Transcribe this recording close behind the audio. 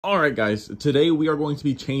Alright guys, today we are going to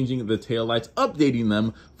be changing the taillights, updating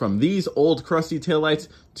them from these old crusty taillights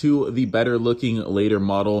to the better looking later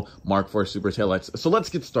model Mk4 Supra taillights. So let's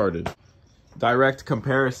get started. Direct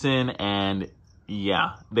comparison, and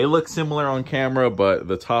yeah, they look similar on camera, but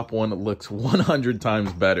the top one looks 100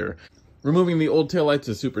 times better. Removing the old taillights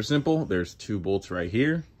is super simple. There's two bolts right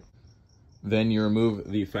here. Then you remove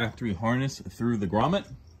the factory harness through the grommet.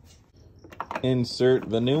 Insert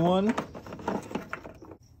the new one.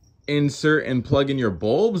 Insert and plug in your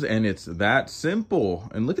bulbs, and it's that simple.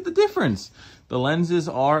 And look at the difference. The lenses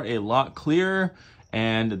are a lot clearer,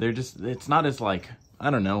 and it's not as, like, I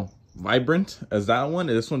don't know, vibrant as that one.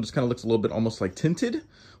 This one just kind of looks a little bit almost like tinted,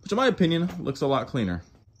 which in my opinion looks a lot cleaner.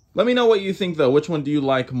 Let me know what you think though. Which one do you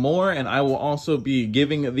like more? And I will also be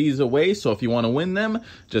giving these away, so if you want to win them,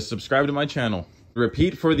 just subscribe to my channel.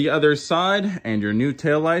 Repeat for the other side, and your new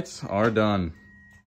taillights are done.